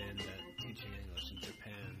the dead end that teaching English in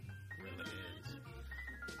Japan really is.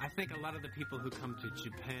 I think a lot of the people who come to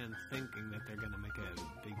Japan thinking that they're going to make a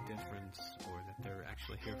big difference or that they're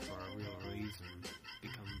actually here for a real reason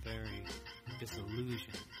become very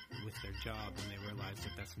disillusioned with their job when they realize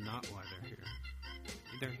that that's not why they're here.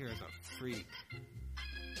 They're here as a freak.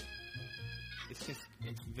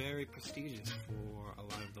 It's very prestigious for a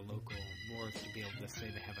lot of the local wards to be able to say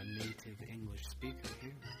they have a native English speaker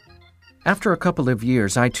here. After a couple of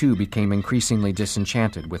years, I too became increasingly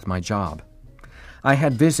disenchanted with my job. I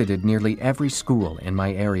had visited nearly every school in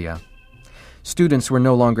my area. Students were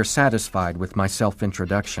no longer satisfied with my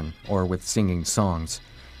self-introduction or with singing songs,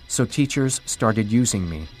 so teachers started using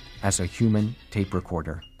me as a human tape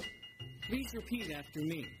recorder. Please repeat after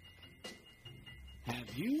me.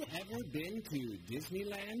 Have you ever been to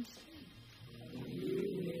Disneyland?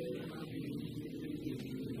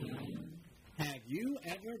 Have you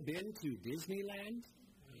ever been to Disneyland?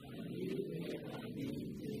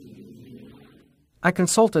 I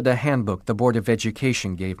consulted a handbook the Board of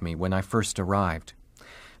Education gave me when I first arrived.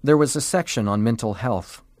 There was a section on mental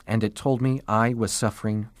health, and it told me I was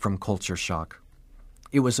suffering from culture shock.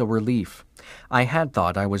 It was a relief. I had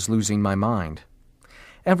thought I was losing my mind.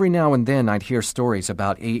 Every now and then I'd hear stories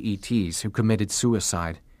about AETs who committed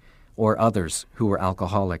suicide, or others who were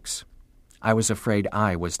alcoholics. I was afraid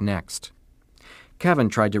I was next. Kevin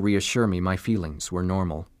tried to reassure me my feelings were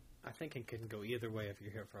normal. I think it can go either way if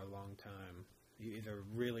you're here for a long time. You either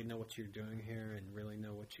really know what you're doing here and really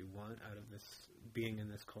know what you want out of this, being in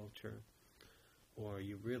this culture, or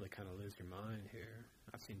you really kind of lose your mind here.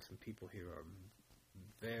 I've seen some people here who are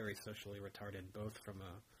very socially retarded, both from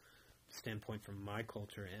a standpoint from my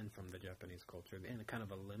culture and from the Japanese culture, in a kind of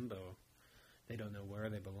a limbo. They don't know where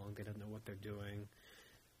they belong. They don't know what they're doing.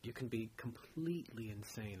 You can be completely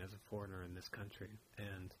insane as a foreigner in this country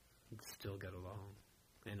and still get along.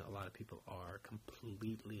 And a lot of people are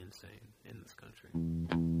completely insane in this country.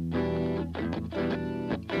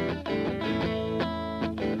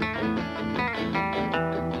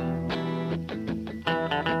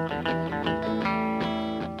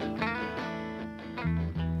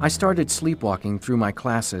 I started sleepwalking through my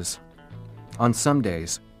classes, On some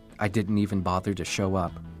days, I didn't even bother to show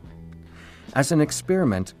up. As an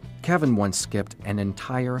experiment, Kevin once skipped an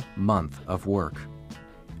entire month of work,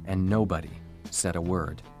 and nobody said a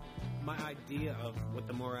word. My idea of what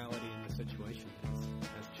the morality in the situation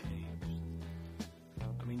has changed.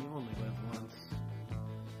 I mean, you only live once,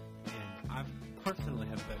 and I personally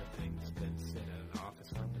have better things than sit in an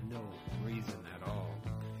office for no reason at all.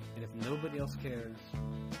 And if nobody else cares,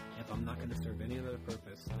 if I'm not going to serve any other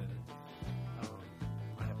purpose, then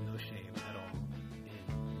I have no shame at all in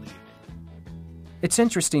leaving. It's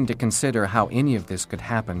interesting to consider how any of this could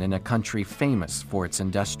happen in a country famous for its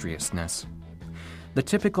industriousness. The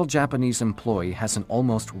typical Japanese employee has an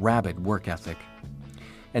almost rabid work ethic.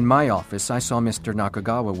 In my office, I saw Mr.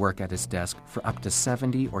 Nakagawa work at his desk for up to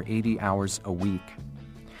 70 or 80 hours a week.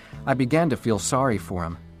 I began to feel sorry for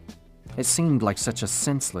him. It seemed like such a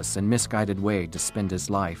senseless and misguided way to spend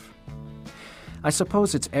his life. I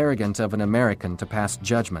suppose it's arrogant of an American to pass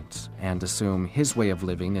judgment and assume his way of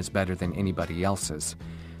living is better than anybody else's.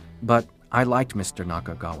 But I liked Mr.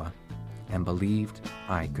 Nakagawa and believed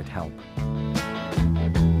I could help.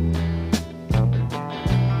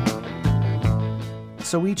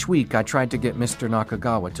 So each week I tried to get Mr.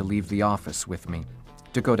 Nakagawa to leave the office with me,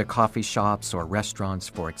 to go to coffee shops or restaurants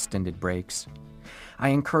for extended breaks. I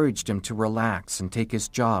encouraged him to relax and take his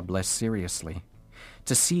job less seriously,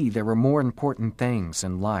 to see there were more important things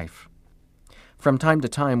in life. From time to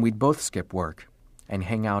time, we'd both skip work and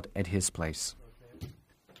hang out at his place.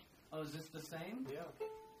 Oh, is this the same? Yeah.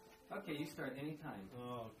 Okay, you start anytime.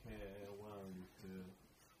 Okay, 1,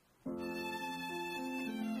 2.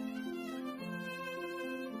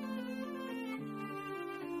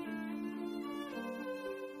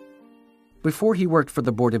 Before he worked for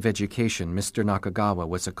the Board of Education, Mr. Nakagawa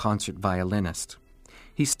was a concert violinist.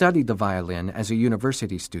 He studied the violin as a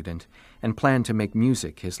university student and planned to make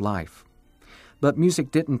music his life. But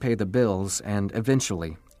music didn't pay the bills, and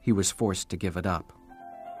eventually he was forced to give it up.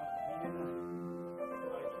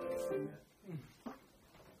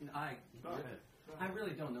 I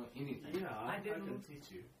really don't know anything. Yeah, I can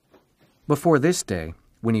teach you. Before this day,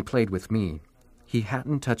 when he played with me, he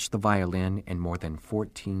hadn't touched the violin in more than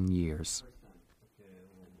 14 years.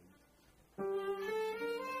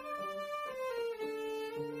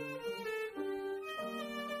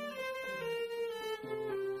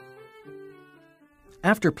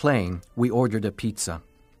 After playing, we ordered a pizza.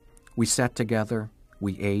 We sat together,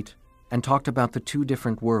 we ate, and talked about the two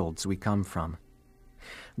different worlds we come from.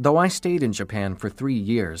 Though I stayed in Japan for 3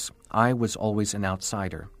 years, I was always an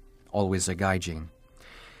outsider, always a gaijin.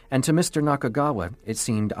 And to Mr. Nakagawa, it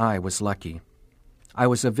seemed I was lucky. I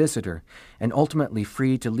was a visitor and ultimately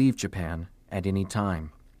free to leave Japan at any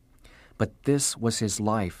time. But this was his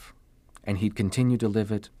life, and he'd continue to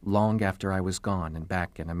live it long after I was gone and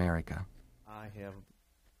back in America. I have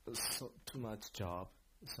too much job,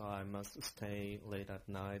 so I must stay late at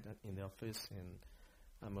night in the office, and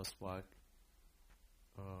I must work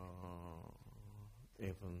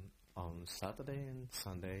even on Saturday and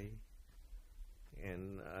Sunday.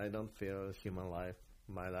 And I don't feel human life.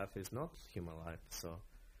 My life is not human life. So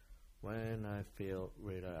when I feel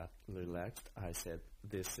relaxed, I said,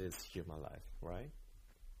 this is human life, right?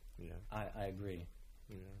 Yeah. I agree.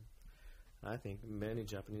 Yeah. I think many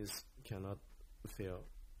Japanese cannot feel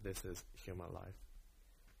this is human life.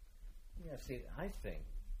 Yeah, I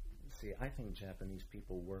think Japanese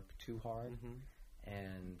people work too hard,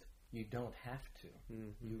 and you don't have to.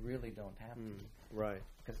 You really don't have to. Right.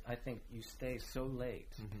 Because I think you stay so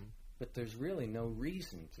late, but there's really no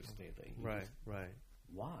reason to stay late. Right, right.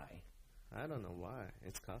 Why? I don't know why.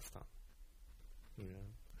 It's custom. You know,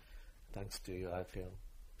 thanks to you, I feel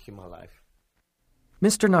human life.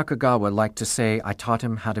 Mr. Nakagawa liked to say I taught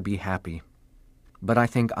him how to be happy, but I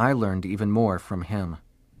think I learned even more from him.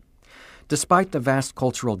 Despite the vast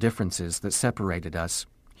cultural differences that separated us,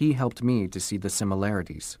 he helped me to see the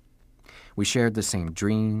similarities. We shared the same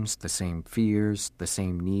dreams, the same fears, the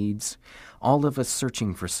same needs, all of us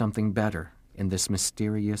searching for something better in this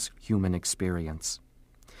mysterious human experience.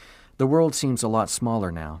 The world seems a lot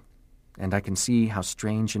smaller now, and I can see how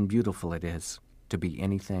strange and beautiful it is to be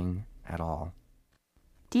anything at all.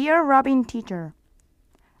 Dear Robin teacher,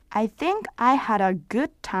 I think I had a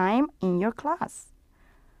good time in your class.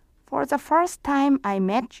 For the first time I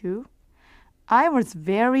met you, I was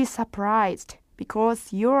very surprised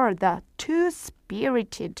because you're the too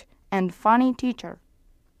spirited and funny teacher.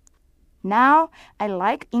 Now I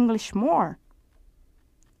like English more.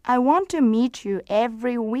 I want to meet you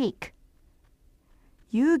every week.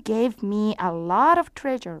 You gave me a lot of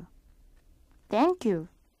treasure. Thank you.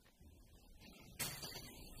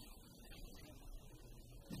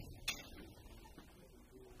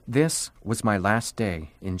 This was my last day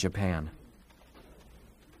in Japan.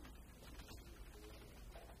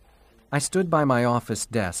 I stood by my office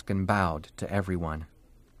desk and bowed to everyone.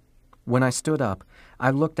 When I stood up, I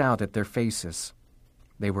looked out at their faces.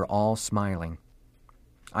 They were all smiling.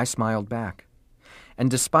 I smiled back.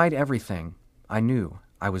 And despite everything, I knew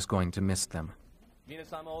I was going to miss them.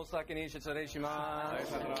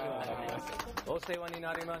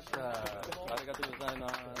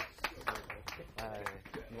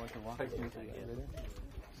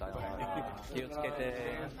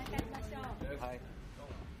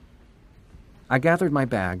 I gathered my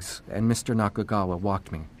bags, and Mr. Nakagawa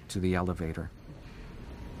walked me to the elevator.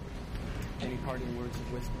 Any parting words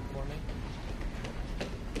of wisdom for me?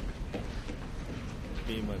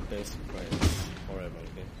 Be my best friend forever,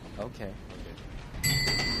 okay? Okay.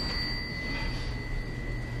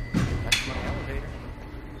 That's my elevator.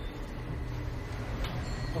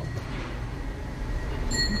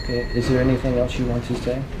 Okay, is there anything else you want to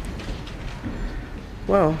say?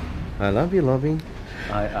 Well, I love you, Loving.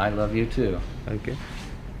 I love you too. Okay.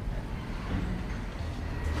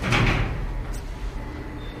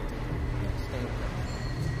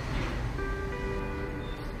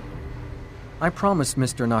 I promised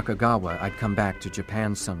Mr. Nakagawa I'd come back to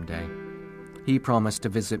Japan someday. He promised to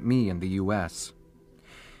visit me in the U.S.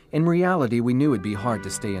 In reality, we knew it'd be hard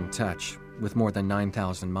to stay in touch, with more than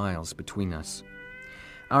 9,000 miles between us.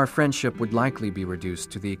 Our friendship would likely be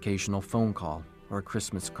reduced to the occasional phone call or a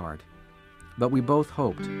Christmas card. But we both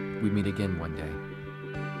hoped we'd meet again one day.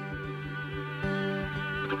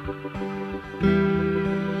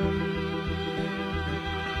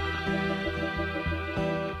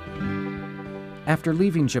 After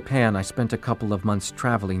leaving Japan, I spent a couple of months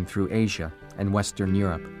traveling through Asia and Western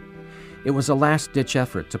Europe. It was a last-ditch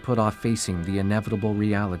effort to put off facing the inevitable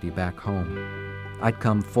reality back home. I'd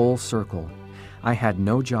come full circle. I had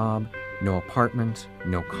no job, no apartment,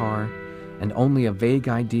 no car, and only a vague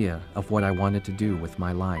idea of what I wanted to do with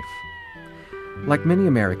my life. Like many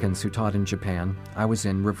Americans who taught in Japan, I was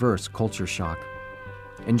in reverse culture shock.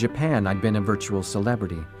 In Japan, I'd been a virtual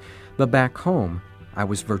celebrity, but back home, I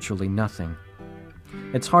was virtually nothing.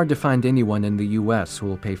 It's hard to find anyone in the U.S. who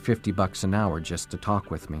will pay $50 an hour just to talk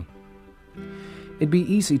with me. It'd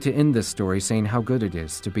be easy to end this story saying how good it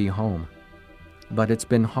is to be home. But it's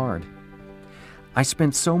been hard. I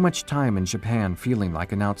spent so much time in Japan feeling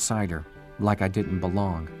like an outsider, like I didn't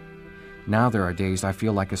belong. Now there are days I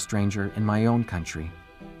feel like a stranger in my own country.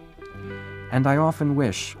 And I often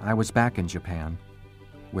wish I was back in Japan,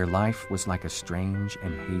 where life was like a strange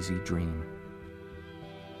and hazy dream.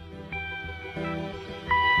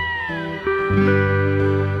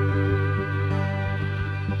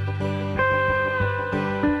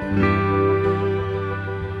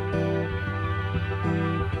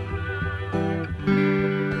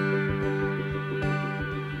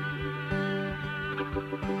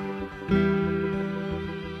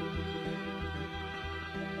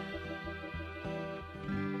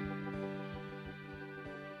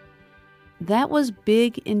 That was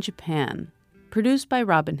Big in Japan, produced by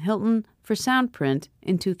Robin Hilton for Soundprint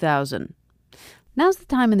in 2000. Now's the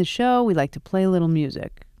time in the show we like to play a little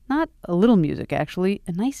music. Not a little music, actually,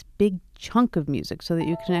 a nice big chunk of music so that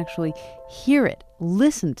you can actually hear it,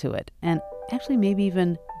 listen to it, and actually maybe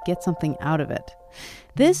even get something out of it.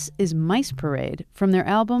 This is Mice Parade from their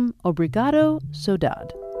album Obrigado,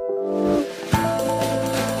 Saudade.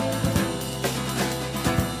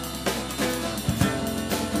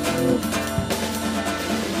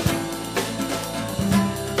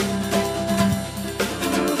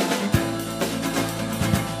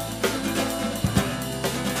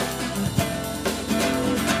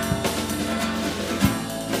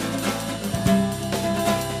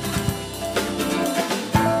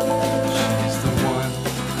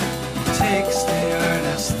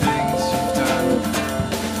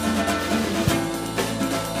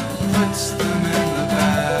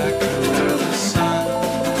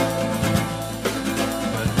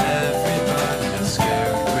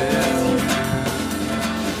 scared with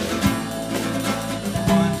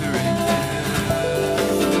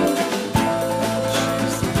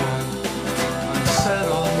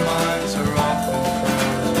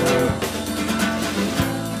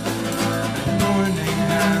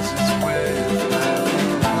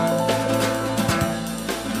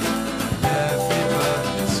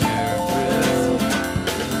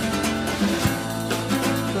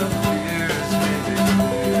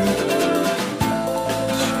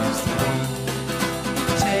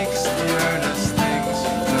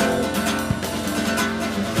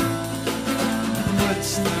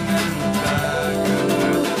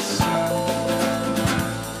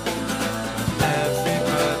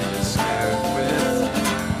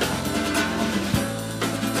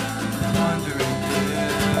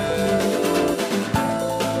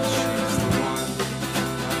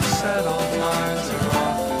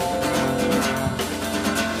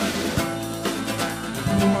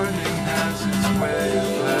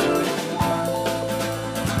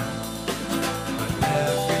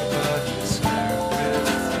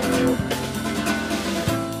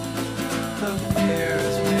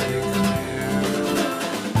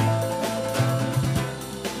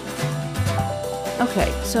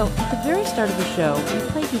So, at the very start of the show, we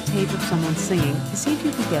played you tape of someone singing to see if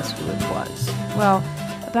you could guess who it was. Well,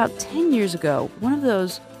 about 10 years ago, one of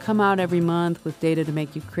those come out every month with data to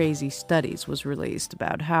make you crazy studies was released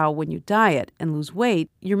about how when you diet and lose weight,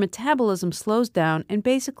 your metabolism slows down and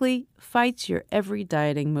basically fights your every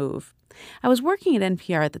dieting move. I was working at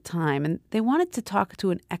NPR at the time, and they wanted to talk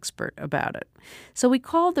to an expert about it. So we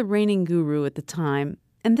called the reigning guru at the time,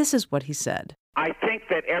 and this is what he said. I think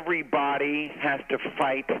that everybody has to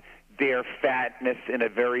fight their fatness in a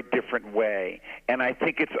very different way. And I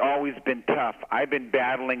think it's always been tough. I've been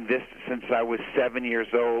battling this since I was 7 years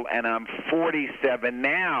old, and I'm 47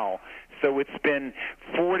 now. So it's been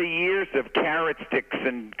 40 years of carrot sticks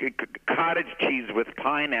and cottage cheese with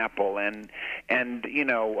pineapple and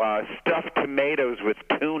stuffed tomatoes with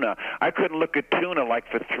tuna. I couldn't look at tuna like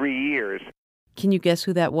for 3 years. Can you guess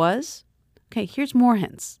who that was? Okay, here's more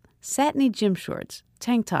hints. Satiny gym shorts,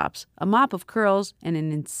 tank tops, a mop of curls, and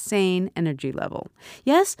an insane energy level.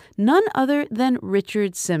 Yes, none other than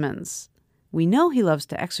Richard Simmons. We know he loves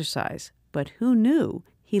to exercise, but who knew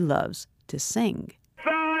he loves to sing?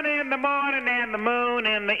 Sun in the morning and the moon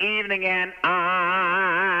in the evening, and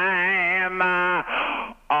I'm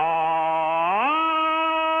all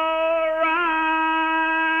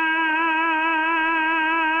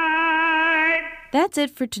right. That's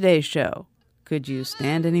it for today's show. Could you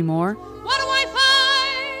stand any more? What do I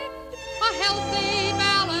find? A healthy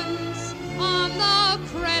balance on the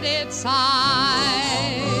credit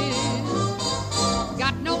side.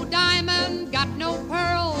 Got no diamond, got no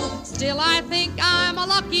pearl, still I think I'm a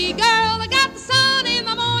lucky girl. I got the sun in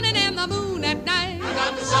the morning and the moon at night. I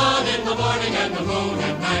got the sun in the morning and the moon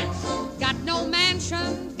at night. Got no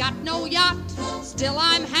mansion, got no yacht, still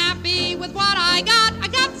I'm happy with what I got. I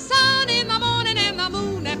got the sun in the morning and the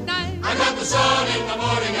moon at night. I got the sun in the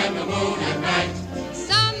morning and the moon at night.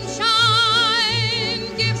 Sunshine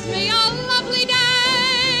gives me a lovely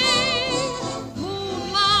day.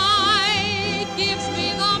 Moonlight gives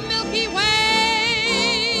me the Milky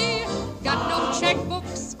Way. Got no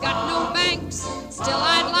checkbooks, got no banks, still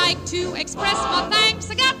I'd like to express my thanks.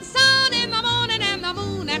 I got the sun in the morning and the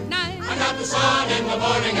moon at night. I got the sun in the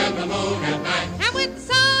morning and the moon at night. And with the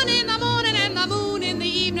sun in the morning and the moon in the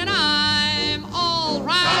evening, I'm all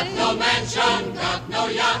right. Got no mansion, got no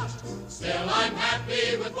yacht, still I'm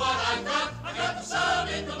happy with what I've got. I got the sun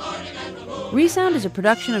in the morning and the moon. Resound is a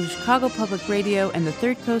production of Chicago Public Radio and the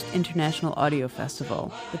Third Coast International Audio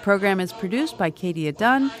Festival. The program is produced by Katie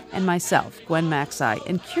Dunn and myself, Gwen Maxey,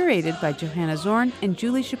 and curated by Johanna Zorn and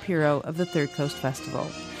Julie Shapiro of the Third Coast Festival.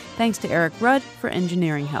 Thanks to Eric Rudd for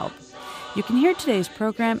engineering help. You can hear today's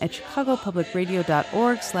program at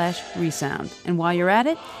chicagopublicradio.org/resound. And while you're at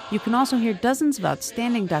it, you can also hear dozens of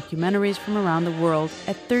outstanding documentaries from around the world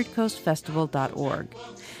at thirdcoastfestival.org.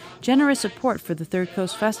 Generous support for the Third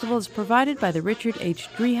Coast Festival is provided by the Richard H.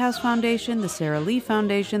 Driehaus Foundation, the Sarah Lee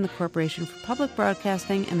Foundation, the Corporation for Public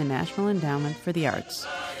Broadcasting, and the National Endowment for the Arts.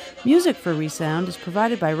 Music for Resound is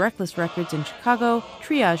provided by Reckless Records in Chicago,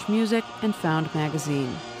 Triage Music, and Found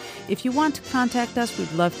Magazine. If you want to contact us,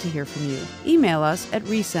 we'd love to hear from you. Email us at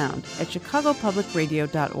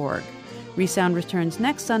resound@chicagopublicradio.org. Resound returns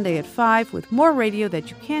next Sunday at 5 with more radio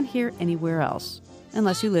that you can't hear anywhere else,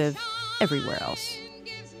 unless you live everywhere else.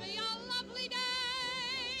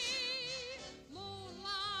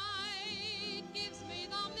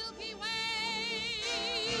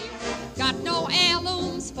 Got no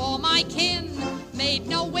heirlooms for my kin, made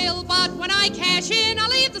no will, but when I cash in, I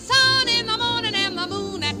leave the sun